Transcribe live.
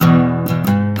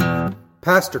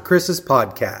Pastor Chris's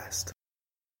podcast.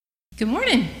 Good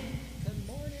morning.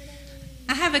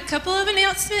 I have a couple of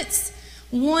announcements.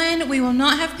 One, we will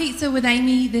not have pizza with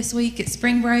Amy this week. It's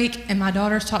spring break, and my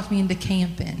daughter's talked me into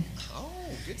camping.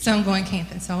 So I'm going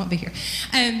camping, so I won't be here.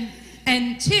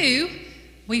 And two,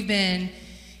 we've been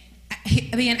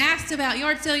being asked about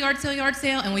yard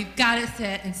sale, and we've got it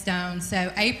set in stone.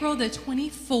 So April the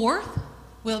 24th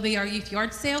will be our youth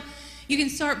yard sale. You can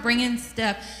start bringing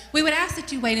stuff. We would ask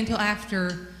that you wait until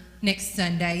after next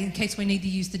Sunday in case we need to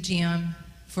use the gym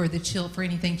for for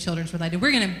anything children's related.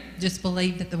 We're going to just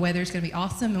believe that the weather is going to be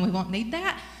awesome and we won't need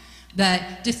that. But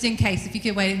just in case, if you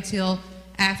could wait until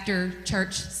after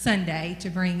church Sunday to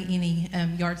bring any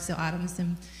yard sale items.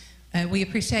 And we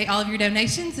appreciate all of your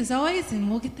donations as always, and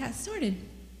we'll get that started.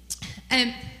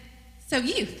 So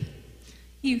youth.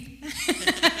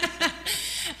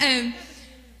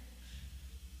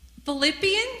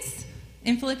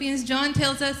 In Philippians, John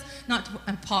tells us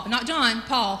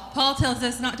Paul tells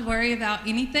us not to worry about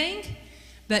anything,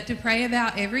 but to pray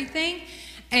about everything.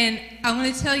 And I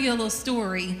want to tell you a little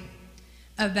story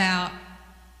about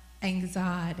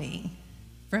anxiety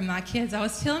from my kids. I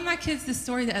was telling my kids this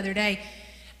story the other day,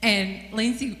 and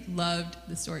Lindsay loved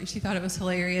the story. She thought it was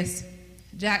hilarious.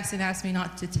 Jackson asked me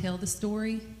not to tell the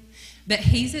story, but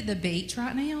he's at the beach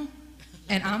right now,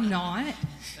 and I'm not,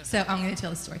 so I'm going to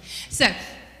tell the story. So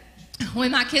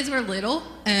when my kids were little,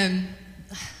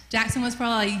 Jackson was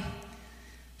probably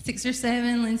 6 or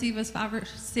 7, Lindsay was 5 or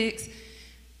 6.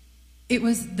 It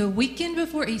was the weekend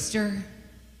before Easter,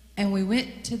 and we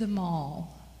went to the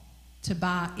mall to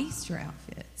buy Easter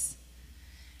outfits.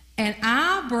 And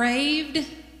I braved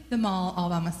the mall all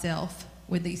by myself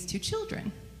with these 2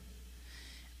 children.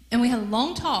 And we had a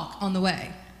long talk on the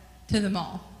way to the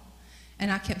mall.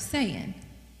 And I kept saying,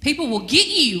 people will get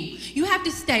you. You have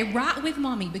to stay right with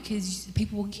mommy because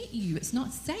people will get you. It's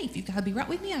not safe. You've got to be right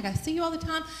with me. I got to see you all the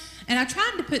time. And I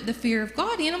tried to put the fear of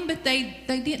God in them, but they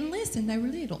didn't listen. They were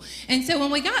little. And so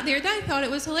when we got there, they thought it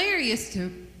was hilarious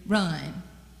to run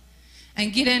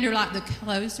and get under like the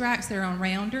clothes racks that are on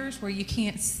rounders where you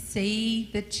can't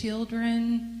see the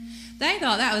children. They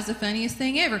thought that was the funniest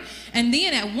thing ever. And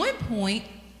then at one point,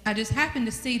 I just happened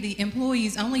to see the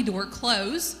employees only door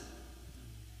close.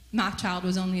 My child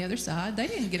was on the other side. They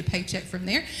didn't get a paycheck from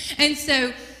there. And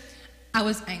so I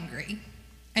was angry.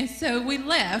 And so we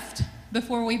left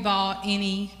before we bought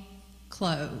any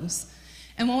clothes.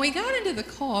 And when we got into the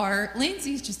car,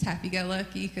 Lindsay's just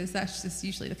happy-go-lucky because that's just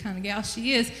usually the kind of gal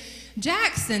she is.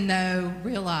 Jackson, though,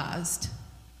 realized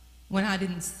when I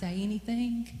didn't say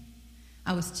anything,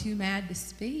 I was too mad to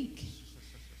speak,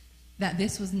 that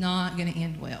this was not going to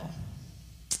end well.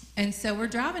 And so we're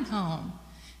driving home.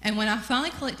 And when I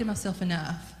finally collected myself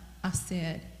enough, I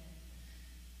said,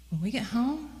 when we get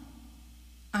home,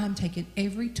 I'm taking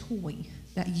every toy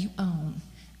that you own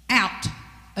out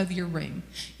of your room.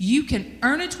 You can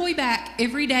earn a toy back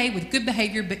every day with good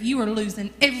behavior, but you are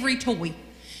losing every toy.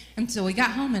 And so we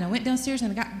got home, and I went downstairs,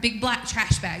 and I got big black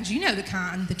trash bags. You know the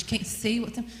kind that you can't see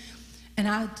what's in. And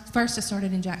I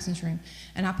started in Jackson's room,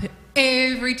 and I put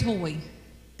every toy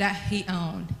that he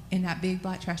owned in that big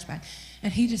black trash bag.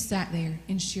 And he just sat there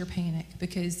in sheer panic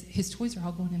because his toys are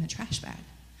all going in the trash bag.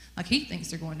 Like he thinks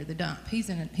they're going to the dump. He's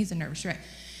a nervous wreck.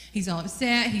 He's all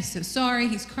upset. He's so sorry.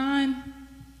 He's crying.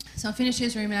 So I finish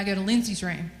his room, and I go to Lindsay's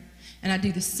room, and I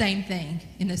do the same thing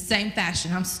in the same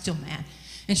fashion. I'm still mad.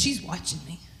 And she's watching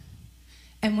me.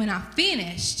 And when I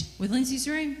finished with Lindsay's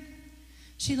room,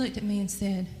 she looked at me and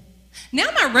said, "Now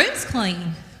my room's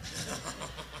clean."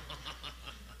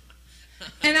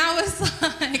 And I was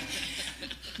like,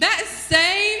 that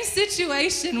same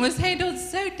situation was handled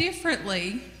so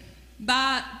differently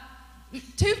by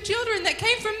 2 children that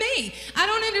came from me. I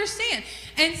don't understand.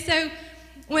 And so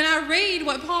when I read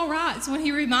what Paul writes, when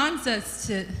he reminds us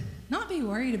to not be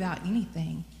worried about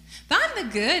anything, find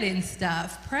the good in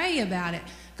stuff, pray about it.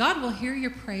 God will hear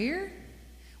your prayer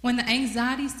when the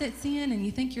anxiety sets in and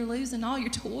you think you're losing all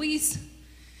your toys.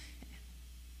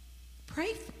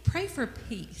 Pray for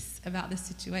peace about the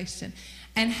situation.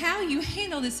 And how you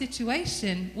handle the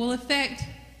situation will affect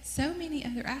so many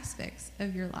other aspects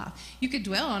of your life. You could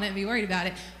dwell on it and be worried about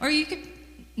it, or you could,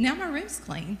 now my room's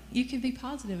clean. You can be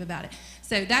positive about it.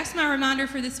 So that's my reminder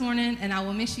for this morning, and I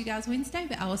will miss you guys Wednesday,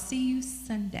 but I will see you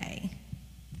Sunday.